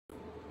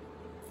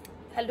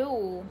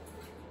Hello,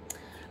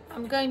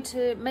 I'm going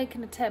to make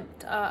an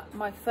attempt at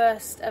my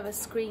first ever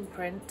screen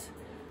print.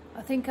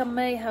 I think I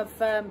may have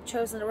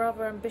chosen a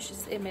rather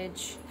ambitious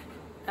image.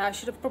 I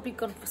should have probably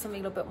gone for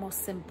something a little bit more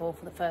simple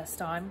for the first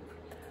time,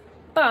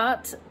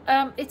 but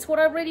it's what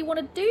I really want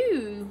to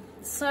do.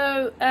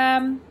 So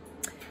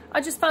I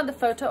just found a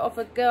photo of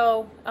a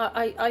girl.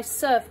 I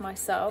surf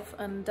myself,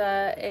 and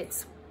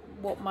it's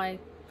what my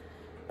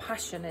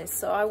passion is.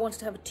 So I wanted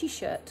to have a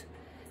t-shirt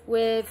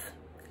with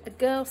a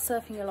girl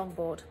surfing a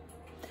longboard.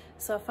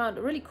 So I found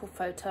a really cool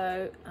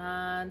photo,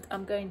 and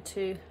I'm going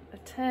to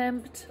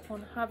attempt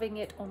on having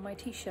it on my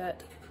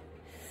t-shirt.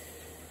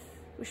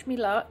 Wish me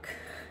luck.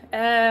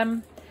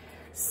 I've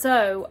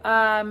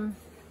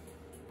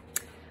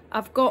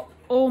got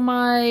all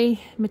my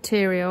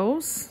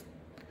materials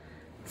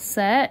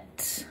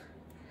set,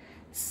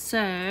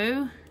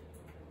 so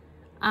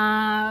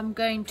I'm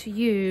going to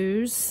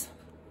use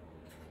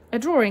a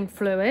drawing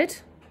fluid,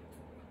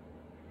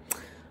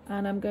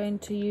 and I'm going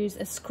to use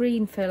a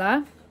screen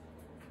filler,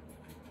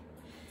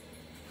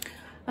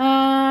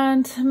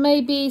 and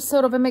maybe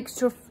sort of a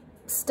mixture of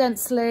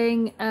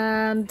stenciling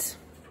and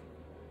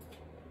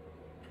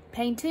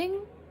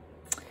painting.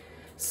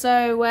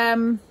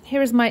 So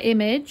here is my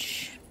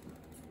image.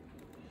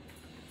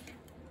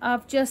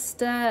 I've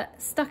just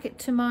stuck it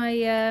to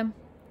my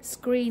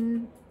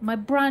screen, my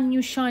brand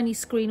new shiny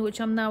screen,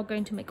 which I'm now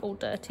going to make all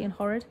dirty and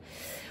horrid.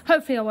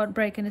 Hopefully I won't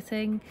break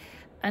anything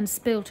and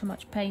spill too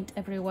much paint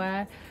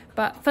everywhere.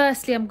 But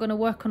firstly, I'm going to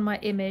work on my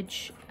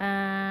image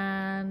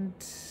and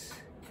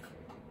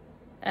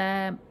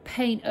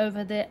paint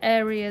over the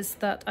areas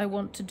that I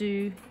want to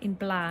do in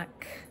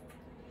black.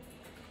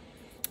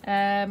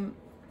 I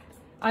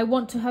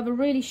want to have a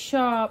really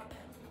sharp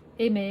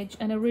image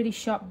and a really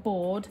sharp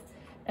board,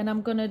 and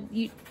I'm going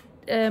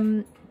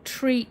to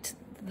treat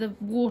the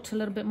water a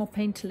little bit more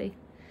painterly.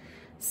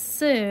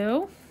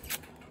 So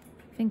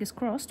fingers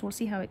crossed, we'll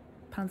see how it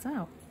pans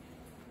out.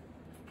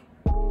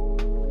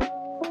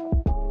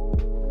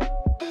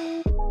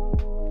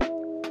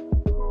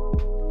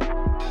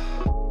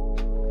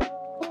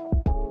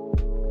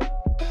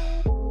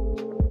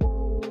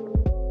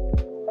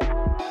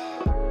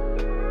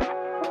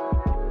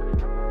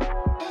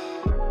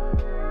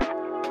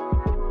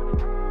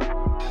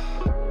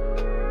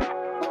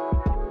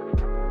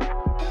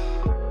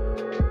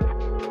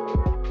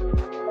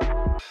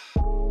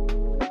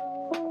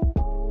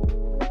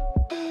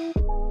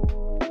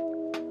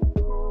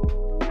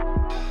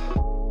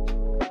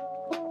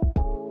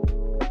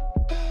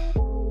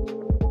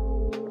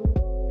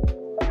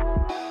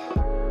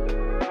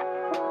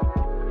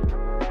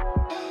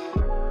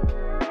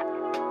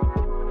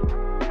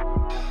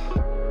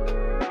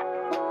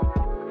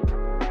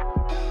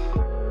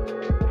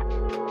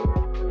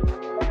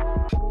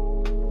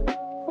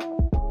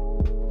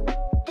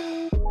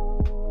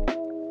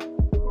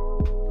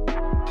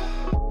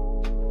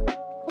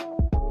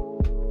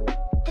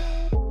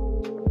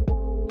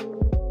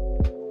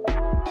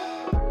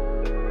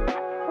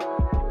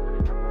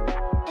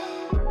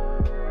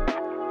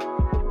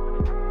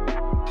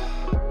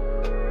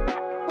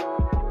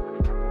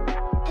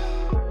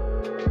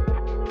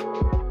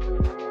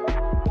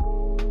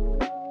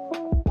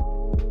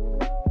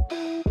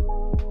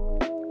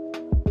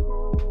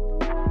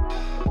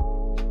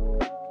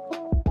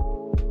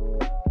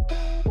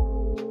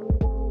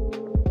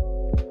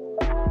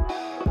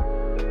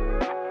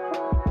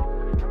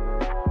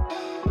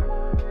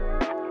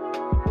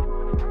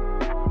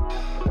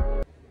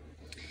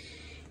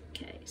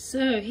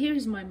 So here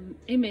is my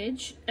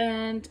image,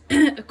 and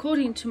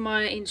according to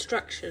my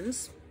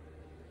instructions,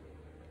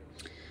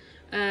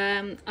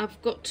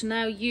 I've got to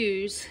now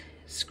use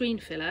screen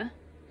filler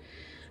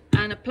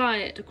and apply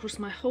it across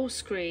my whole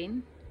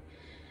screen,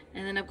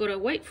 and then I've got to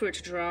wait for it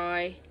to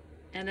dry,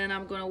 and then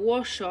I'm going to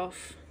wash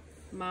off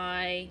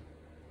my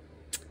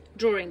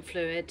drawing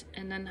fluid,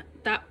 and then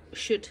that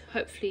should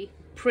hopefully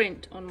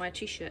print on my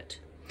t-shirt.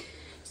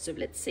 So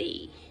let's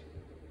see.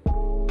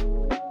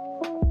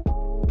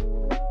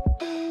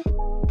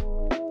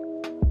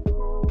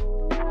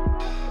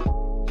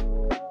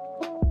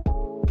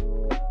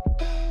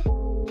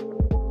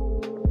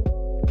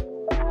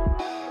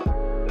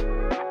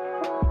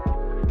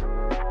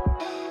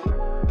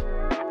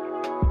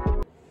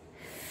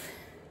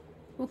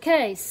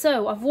 Okay,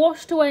 so I've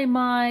washed away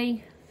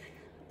my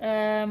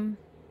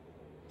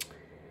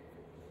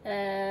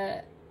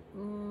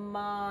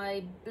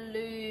my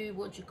blue,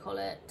 what do you call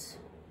it,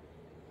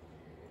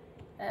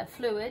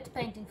 fluid,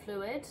 painting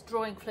fluid,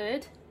 drawing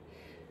fluid,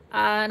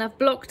 and I've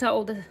blocked out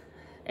all the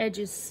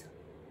edges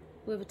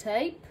with a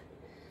tape.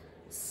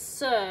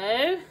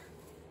 So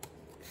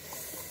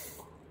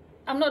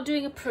I'm not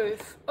doing a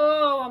proof.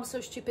 Oh, I'm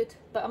so stupid,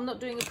 but I'm not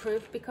doing a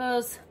proof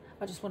because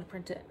I just want to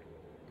print it.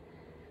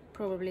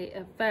 Probably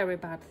a very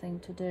bad thing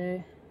to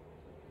do.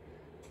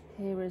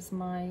 Here is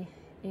my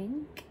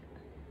ink.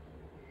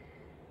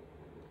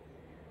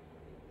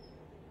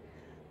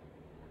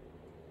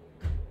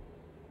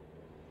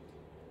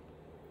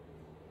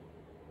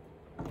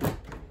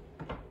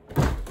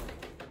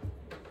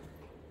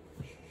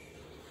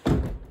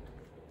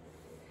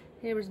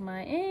 Here is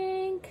my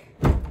ink.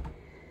 Here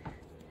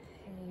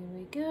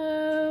we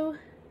go.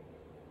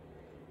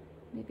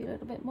 Maybe a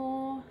little bit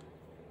more.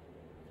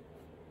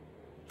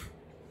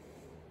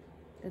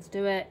 Let's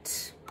do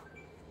it.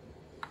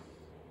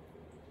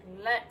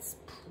 Let's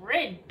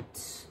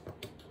print.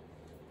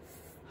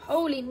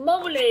 Holy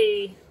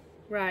moly.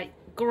 Right,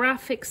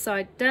 graphic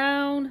side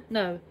down.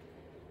 No,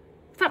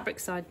 fabric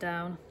side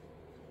down.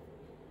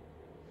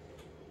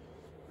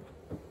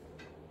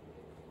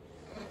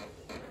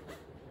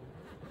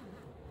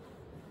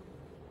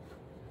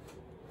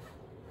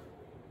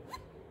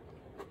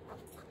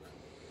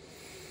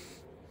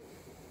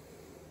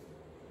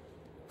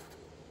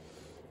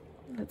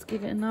 Let's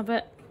give it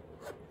another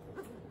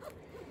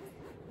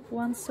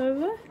once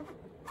over.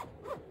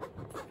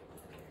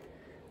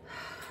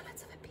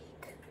 Let's have a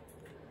peek.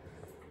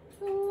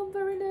 Oh, I'm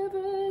very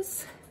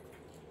nervous.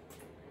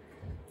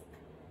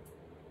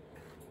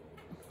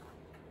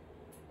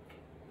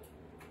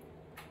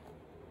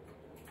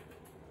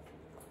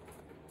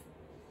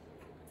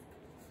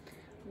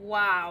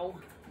 Wow,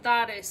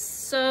 that is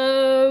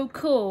so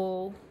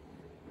cool.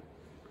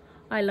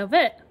 I love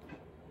it.